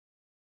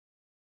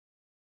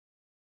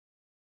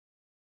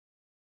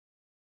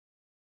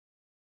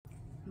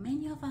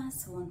Many of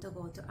us want to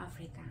go to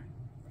Africa,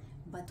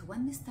 but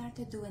when we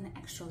started doing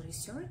actual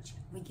research,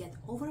 we get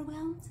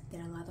overwhelmed.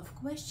 There are a lot of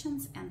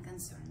questions and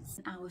concerns.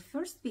 In our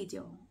first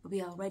video,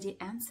 we already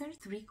answered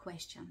 3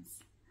 questions.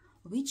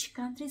 Which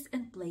countries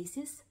and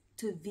places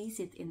to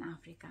visit in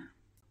Africa?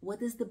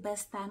 What is the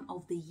best time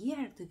of the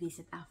year to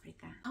visit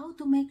Africa? How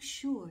to make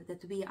sure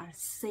that we are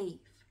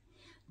safe?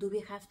 Do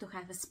we have to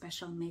have a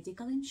special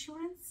medical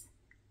insurance?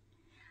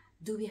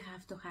 Do we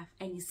have to have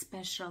any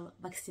special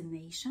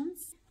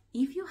vaccinations?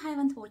 If you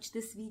haven't watched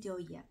this video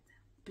yet,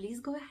 please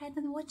go ahead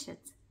and watch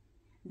it.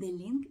 The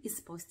link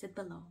is posted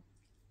below.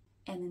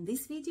 And in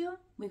this video,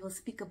 we will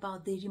speak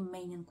about the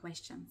remaining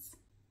questions.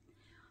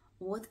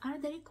 What are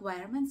the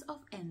requirements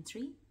of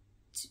entry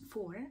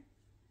for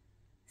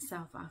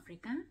South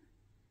Africa,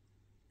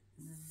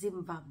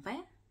 Zimbabwe,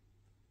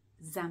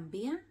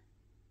 Zambia,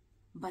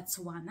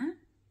 Botswana,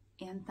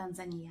 and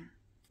Tanzania?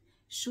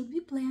 Should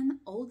we plan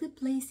all the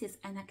places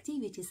and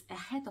activities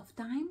ahead of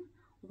time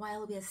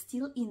while we are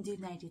still in the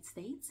United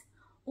States,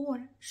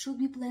 or should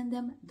we plan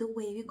them the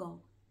way we go?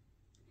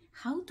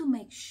 How to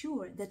make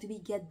sure that we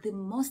get the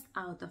most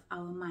out of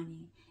our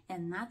money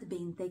and not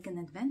being taken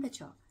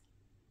advantage of?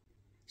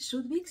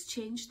 Should we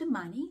exchange the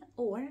money,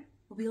 or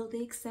will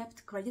they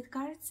accept credit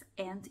cards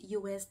and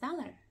US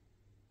dollar?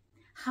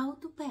 How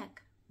to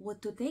pack,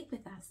 what to take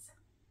with us?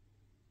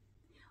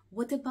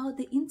 What about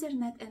the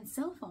internet and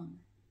cell phone?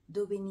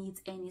 Do we need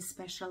any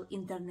special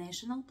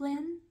international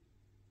plan?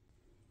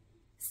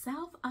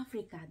 South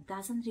Africa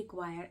doesn't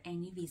require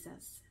any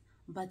visas,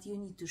 but you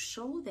need to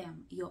show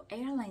them your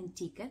airline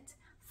ticket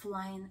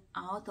flying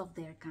out of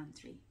their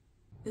country.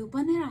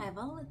 Upon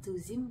arrival to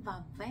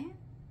Zimbabwe,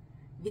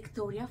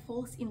 Victoria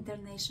Falls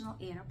International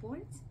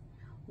Airport,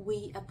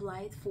 we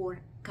applied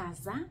for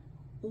Casa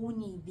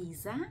Uni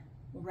visa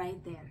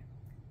right there.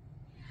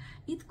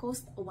 It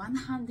cost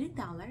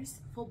 $100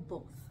 for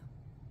both,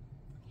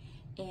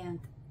 and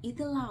it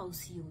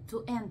allows you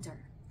to enter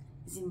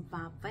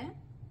Zimbabwe,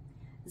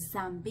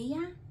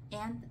 Zambia,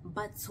 and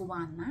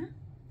Botswana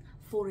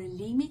for a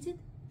limited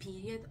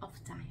period of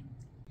time.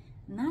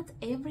 Not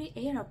every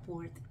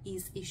airport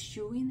is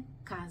issuing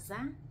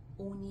Casa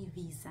Uni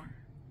visa.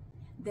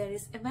 There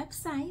is a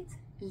website,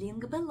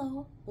 link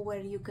below,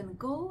 where you can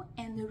go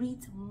and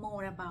read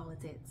more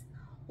about it,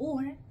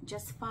 or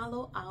just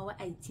follow our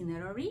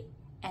itinerary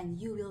and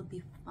you will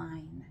be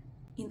fine.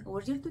 In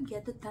order to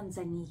get to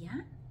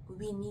Tanzania,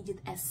 we needed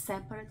a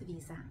separate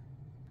visa.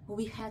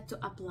 We had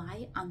to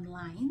apply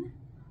online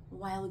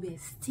while we are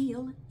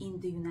still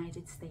in the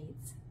United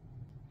States.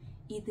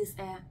 It is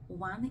a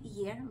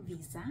 1-year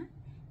visa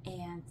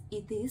and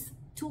it is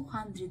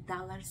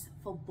 $200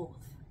 for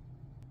both.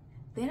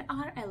 There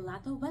are a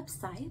lot of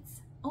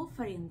websites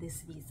offering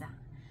this visa,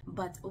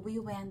 but we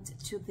went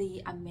to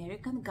the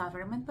American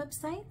government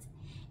website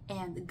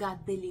and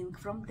got the link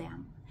from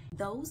them.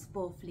 Those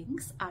both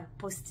links are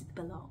posted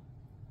below.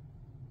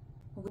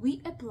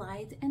 We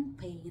applied and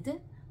paid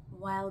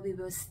while we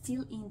were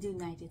still in the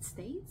United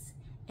States,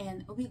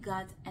 and we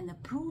got an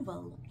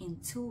approval in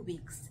 2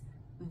 weeks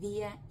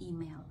via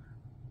email.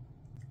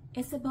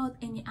 As about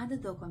any other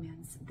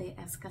documents, they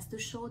ask us to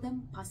show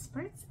them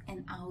passports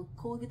and our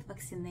COVID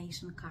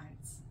vaccination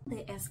cards.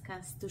 They ask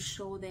us to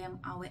show them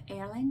our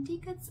airline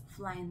tickets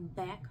flying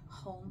back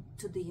home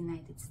to the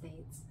United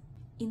States.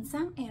 In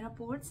some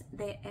airports,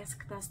 they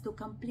asked us to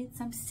complete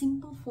some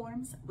simple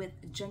forms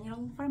with general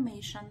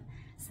information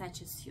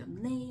such as your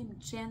name,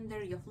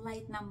 gender, your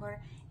flight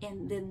number,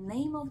 and the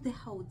name of the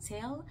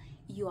hotel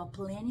you are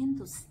planning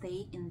to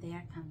stay in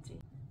their country.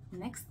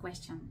 Next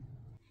question.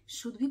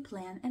 Should we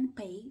plan and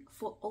pay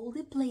for all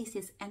the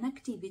places and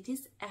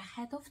activities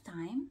ahead of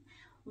time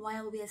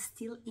while we are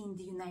still in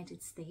the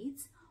United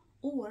States,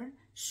 or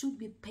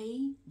should we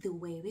pay the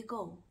way we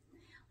go?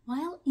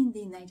 While in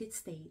the United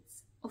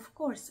States, of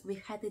course, we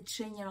had a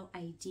general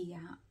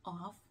idea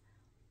of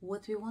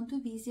what we want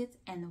to visit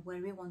and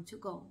where we want to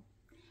go,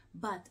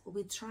 but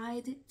we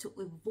tried to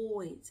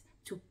avoid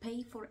to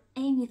pay for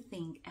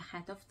anything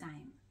ahead of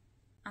time,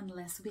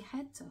 unless we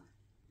had to.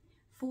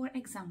 For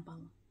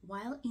example,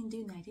 while in the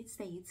United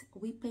States,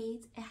 we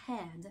paid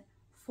ahead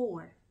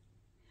for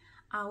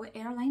our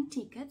airline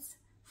tickets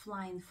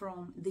flying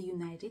from the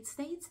United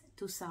States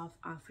to South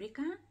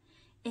Africa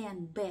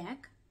and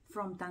back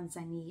from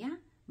Tanzania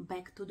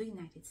back to the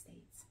United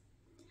States.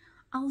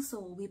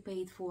 Also, we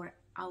paid for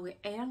our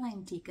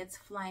airline tickets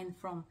flying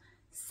from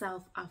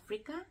South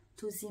Africa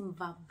to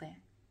Zimbabwe,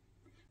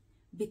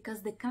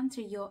 because the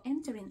country you're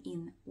entering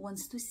in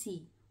wants to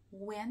see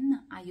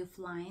when are you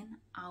flying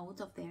out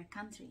of their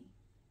country.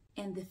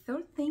 And the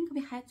third thing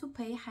we had to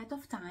pay ahead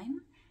of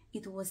time,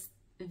 it was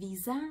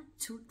visa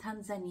to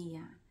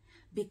Tanzania,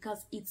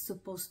 because it's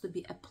supposed to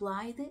be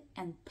applied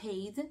and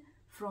paid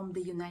from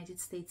the United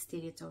States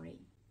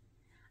territory.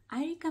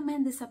 I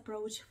recommend this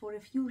approach for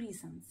a few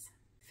reasons.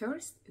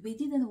 First, we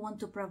didn't want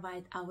to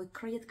provide our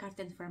credit card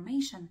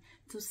information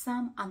to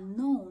some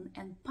unknown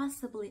and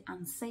possibly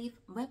unsafe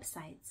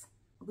websites.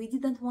 We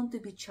didn't want to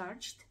be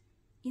charged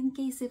in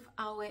case if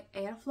our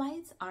air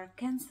flights are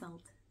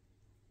cancelled.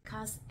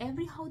 Because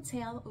every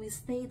hotel we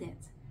stayed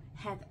at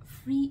had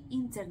free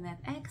internet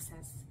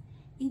access,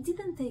 it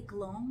didn't take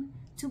long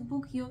to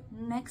book your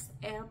next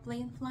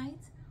airplane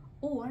flight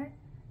or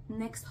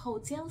next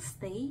hotel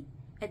stay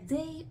a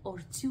day or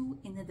two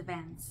in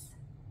advance.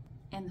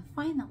 And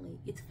finally,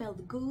 it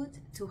felt good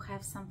to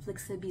have some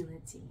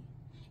flexibility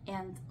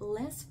and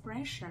less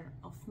pressure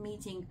of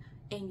meeting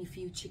any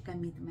future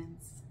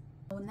commitments.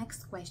 Our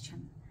next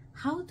question: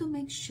 how to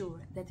make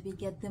sure that we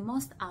get the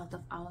most out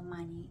of our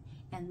money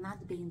and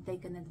not being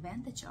taken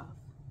advantage of?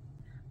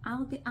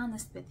 I'll be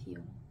honest with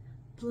you,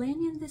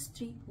 planning this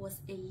trip was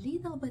a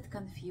little bit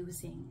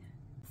confusing.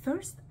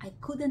 First, I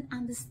couldn't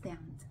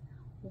understand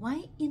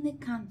why in a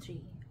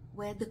country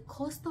where the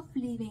cost of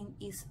living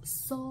is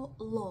so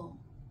low,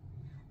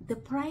 the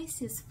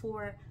prices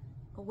for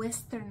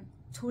Western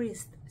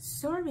tourist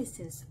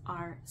services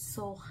are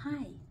so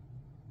high.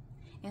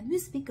 And we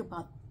speak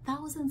about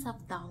thousands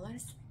of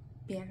dollars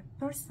per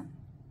person.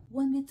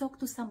 When we talk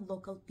to some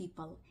local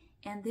people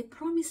and they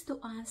promise to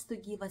us to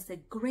give us a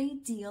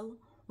great deal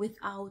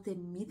without a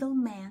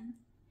middleman,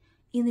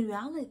 in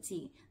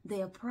reality,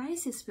 their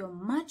prices were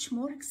much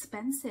more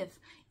expensive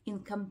in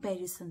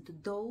comparison to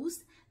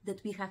those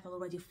that we have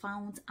already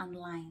found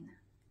online.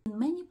 In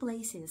many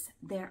places,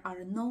 there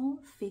are no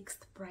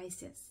fixed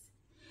prices,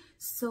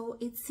 so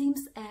it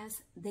seems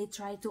as they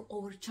try to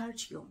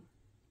overcharge you.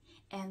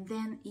 And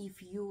then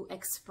if you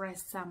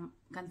express some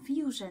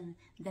confusion,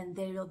 then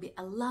there will be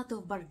a lot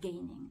of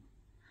bargaining.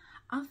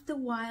 After a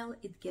while,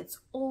 it gets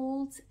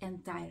old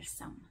and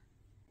tiresome.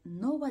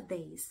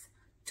 Nowadays,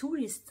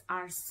 tourists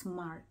are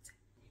smart.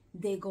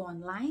 They go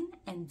online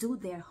and do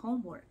their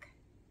homework.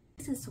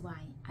 This is why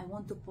I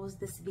want to post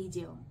this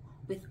video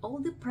with all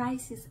the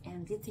prices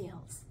and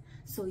details,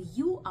 so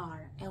you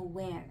are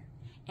aware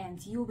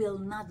and you will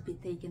not be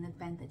taken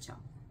advantage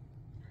of.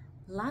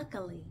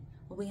 Luckily,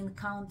 we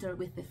encounter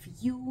with a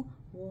few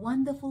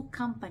wonderful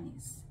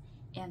companies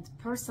and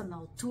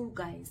personal tour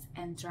guides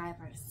and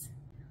drivers.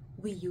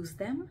 We use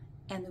them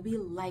and we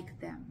like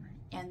them,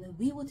 and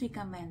we would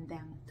recommend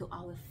them to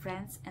our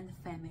friends and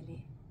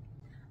family.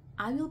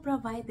 I will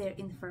provide their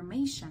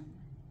information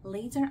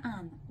later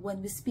on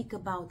when we speak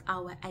about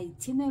our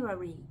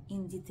itinerary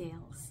in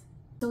details,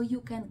 so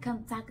you can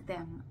contact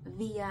them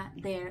via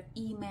their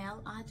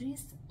email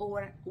address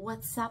or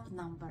WhatsApp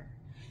number.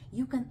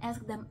 You can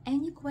ask them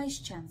any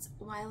questions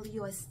while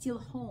you are still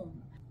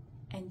home.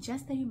 And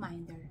just a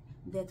reminder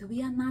that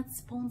we are not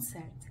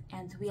sponsored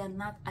and we are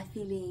not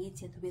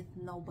affiliated with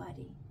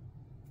nobody.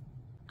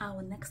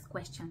 Our next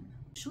question: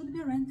 should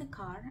we rent a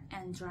car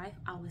and drive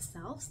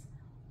ourselves,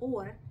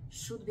 or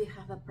should we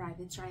have a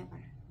private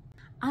driver?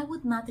 I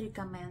would not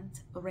recommend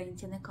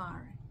renting a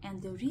car,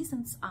 and the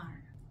reasons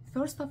are: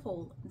 first of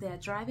all, they are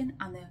driving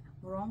on the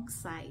wrong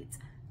side.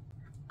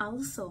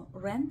 Also,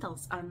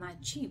 rentals are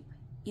not cheap.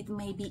 It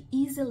may be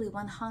easily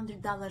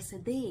 $100 a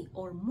day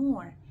or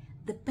more,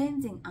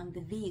 depending on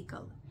the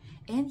vehicle,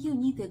 and you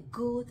need a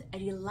good,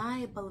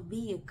 reliable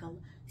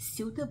vehicle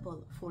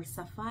suitable for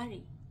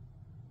safari.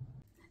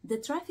 The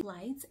traffic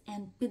lights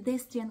and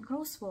pedestrian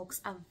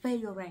crosswalks are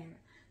very rare,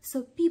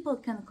 so people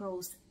can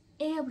cross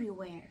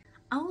everywhere.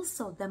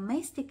 Also,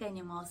 domestic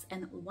animals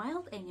and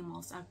wild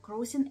animals are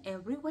crossing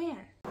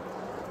everywhere.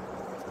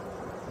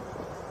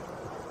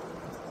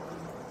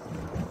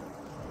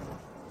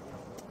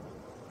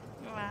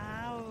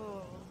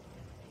 Wow,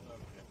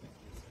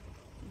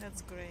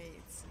 that's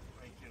great.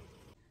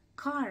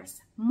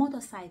 Cars,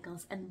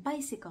 motorcycles and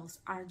bicycles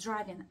are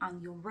driving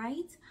on your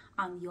right,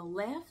 on your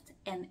left,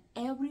 and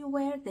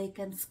everywhere they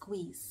can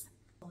squeeze.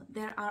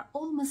 There are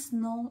almost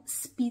no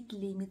speed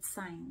limit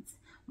signs,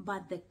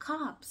 but the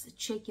cops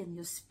checking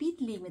your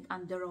speed limit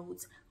on the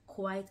roads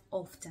quite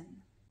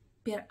often.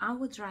 Per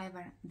our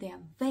driver, they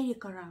are very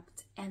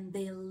corrupt and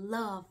they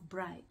love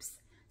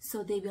bribes,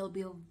 so they will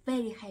be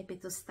very happy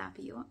to stop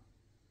you.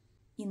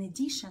 In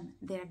addition,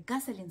 their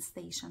gasoline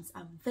stations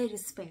are very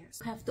sparse.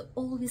 You have to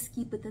always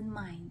keep it in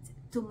mind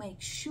to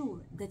make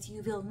sure that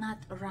you will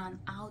not run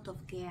out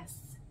of gas.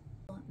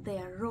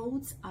 Their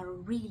roads are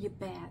really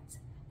bad,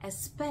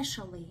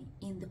 especially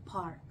in the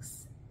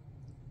parks.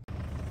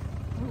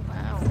 Oh,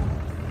 wow.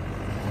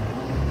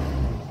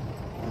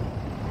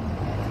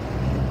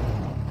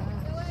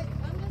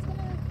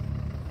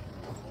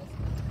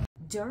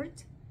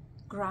 Dirt,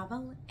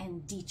 gravel,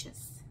 and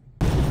ditches.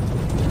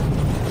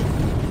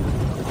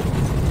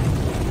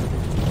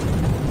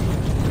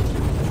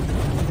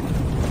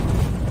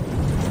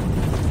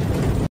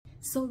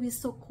 So we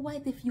saw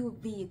quite a few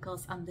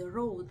vehicles on the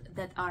road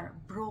that are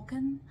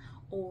broken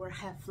or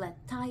have flat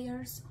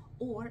tires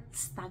or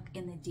stuck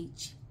in a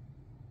ditch.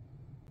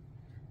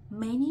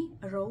 Many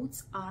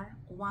roads are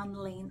one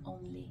lane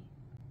only,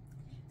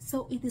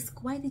 so it is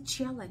quite a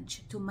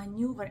challenge to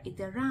maneuver it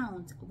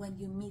around when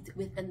you meet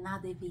with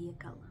another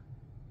vehicle,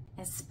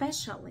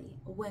 especially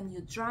when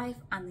you drive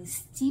on a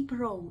steep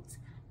road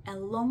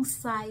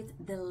alongside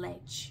the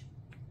ledge.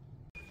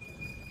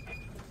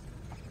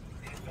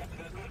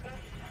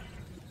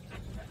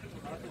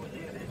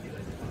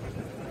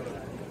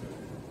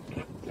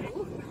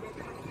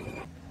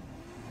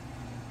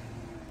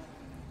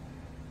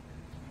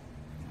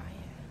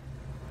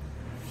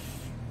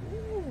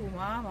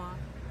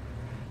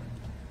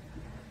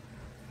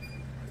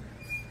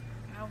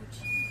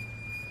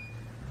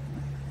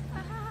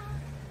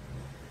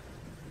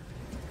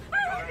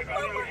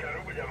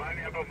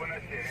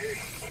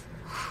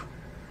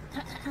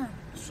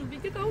 Should we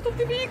get out of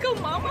the vehicle,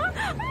 Mama?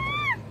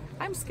 Ah,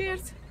 I'm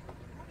scared.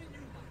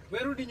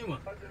 Where would you?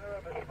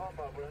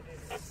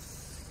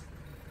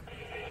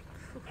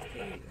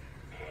 Okay.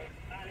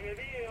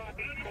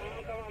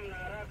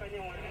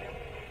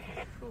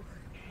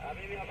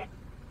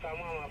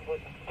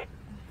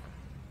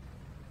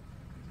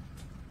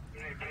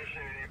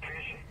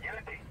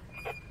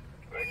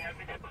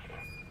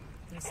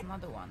 There's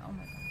another one. Oh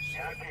my gosh.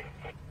 Hi.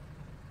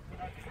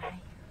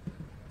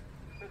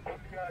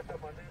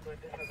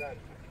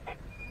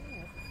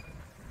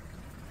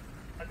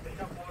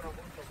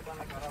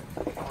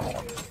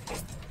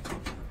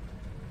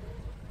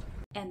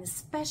 And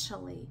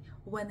especially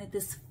when it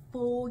is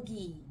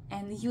foggy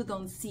and you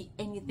don't see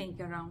anything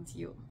around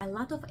you. A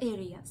lot of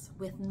areas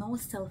with no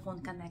cell phone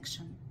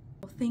connection.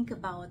 Think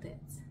about it.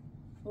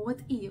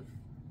 What if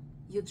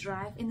you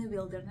drive in the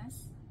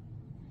wilderness,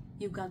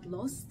 you got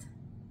lost,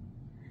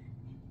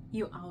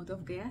 you're out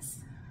of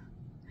gas,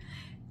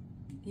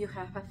 you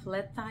have a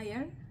flat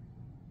tire,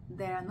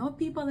 there are no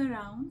people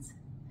around,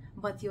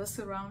 but you're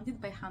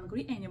surrounded by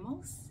hungry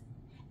animals,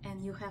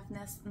 and you have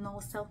no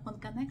cell phone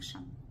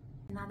connection?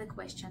 Another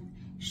question,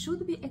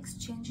 should we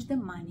exchange the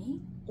money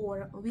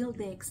or will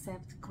they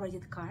accept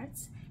credit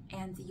cards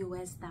and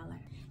US dollar?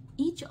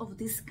 Each of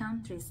these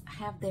countries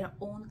have their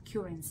own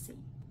currency,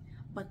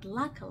 but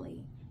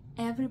luckily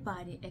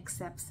everybody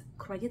accepts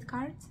credit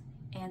card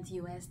and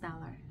US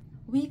dollar.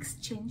 We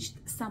exchanged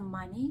some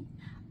money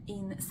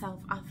in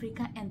South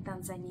Africa and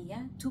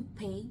Tanzania to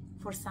pay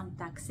for some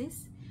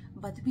taxes,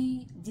 but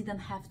we didn't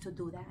have to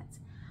do that.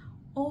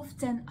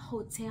 Often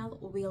hotel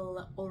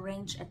will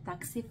arrange a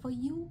taxi for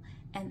you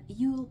and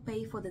you will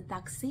pay for the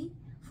taxi,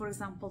 for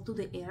example, to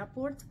the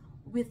airport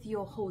with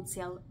your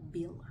hotel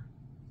bill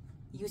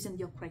using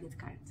your credit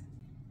card.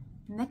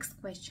 Next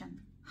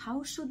question,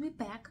 how should we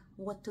pack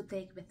what to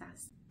take with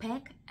us?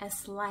 Pack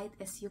as light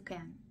as you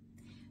can.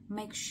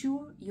 Make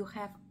sure you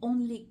have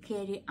only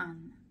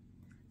carry-on,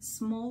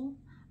 small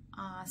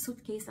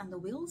suitcase on the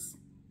wheels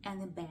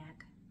and a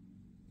bag.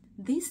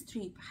 This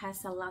trip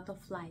has a lot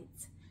of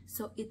flights,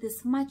 so it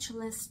is much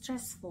less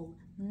stressful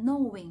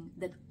knowing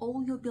that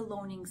all your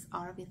belongings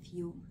are with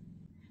you.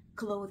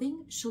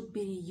 Clothing should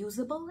be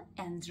reusable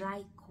and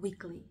dry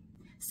quickly,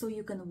 so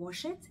you can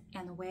wash it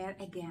and wear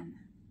again.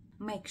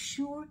 Make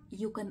sure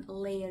you can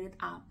layer it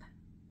up.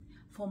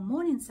 For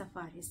morning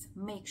safaris,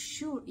 make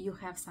sure you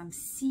have some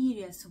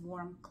serious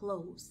warm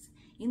clothes,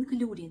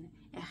 including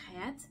a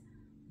hat,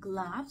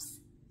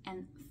 gloves,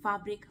 and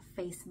fabric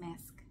face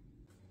mask.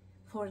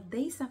 For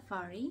day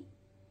safari,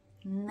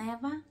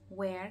 never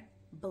wear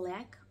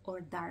black or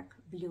dark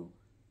blue.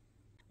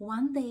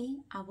 One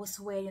day I was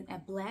wearing a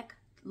black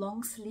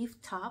long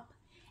sleeve top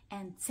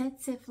and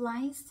tsetse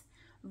flies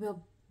were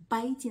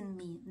biting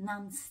me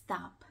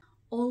non-stop.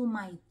 All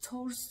my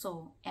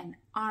torso and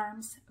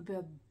arms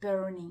were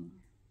burning.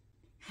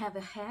 Have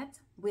a hat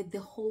with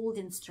the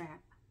holding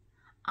strap.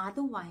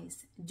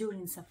 Otherwise,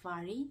 during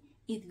safari,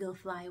 it will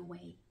fly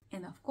away.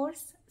 And of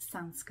course,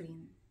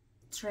 sunscreen.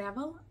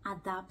 Travel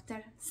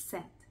adapter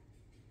set.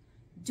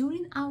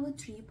 During our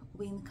trip,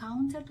 we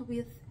encountered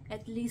with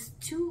at least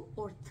 2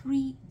 or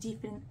 3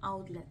 different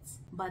outlets,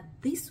 but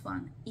this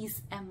one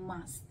is a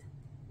must.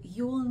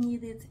 You'll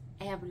need it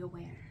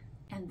everywhere.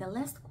 And the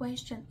last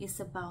question is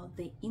about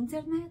the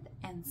internet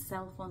and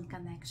cell phone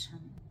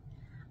connection.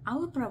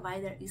 Our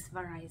provider is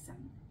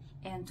Verizon,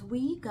 and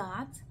we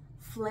got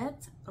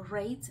flat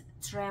rate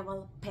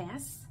travel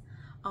pass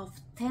of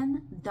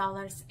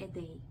 $10 a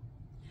day.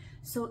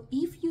 So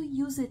if you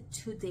use it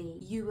today,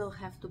 you will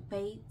have to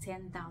pay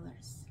 $10.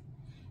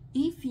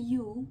 If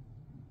you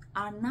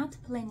are not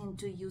planning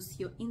to use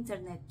your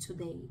internet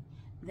today,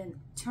 then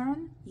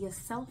turn your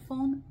cell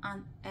phone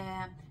on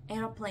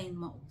airplane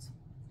mode.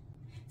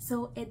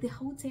 So at the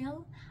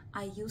hotel,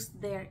 I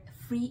used their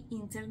free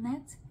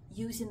internet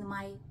using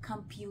my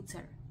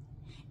computer,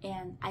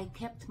 and I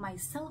kept my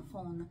cell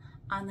phone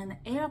on an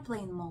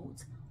airplane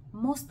mode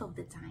most of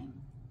the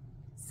time.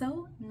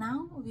 So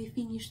now we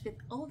finished with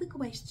all the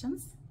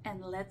questions,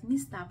 and let me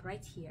stop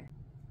right here.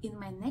 In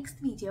my next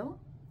video,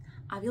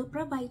 I will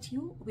provide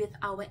you with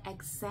our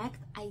exact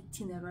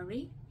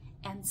itinerary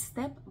and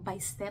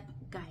step-by-step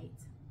guide.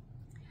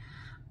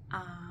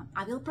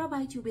 I will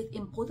provide you with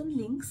important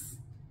links,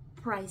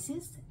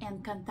 prices,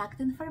 and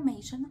contact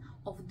information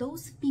of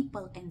those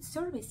people and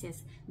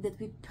services that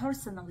we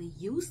personally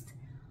used,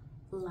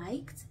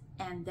 liked,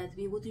 and that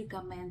we would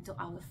recommend to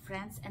our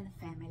friends and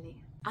family.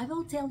 I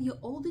will tell you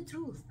all the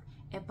truth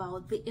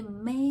about the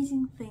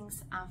amazing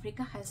things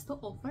Africa has to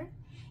offer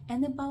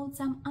and about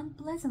some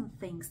unpleasant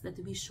things that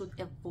we should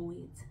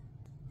avoid.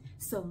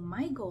 So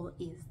my goal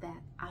is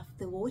that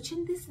after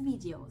watching these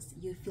videos,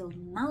 you feel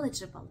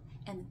knowledgeable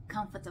and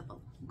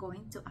comfortable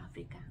going to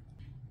Africa.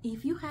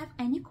 If you have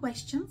any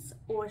questions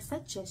or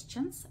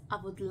suggestions, I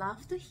would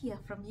love to hear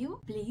from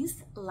you.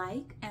 Please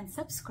like and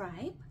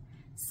subscribe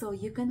so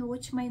you can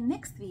watch my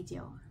next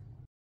video.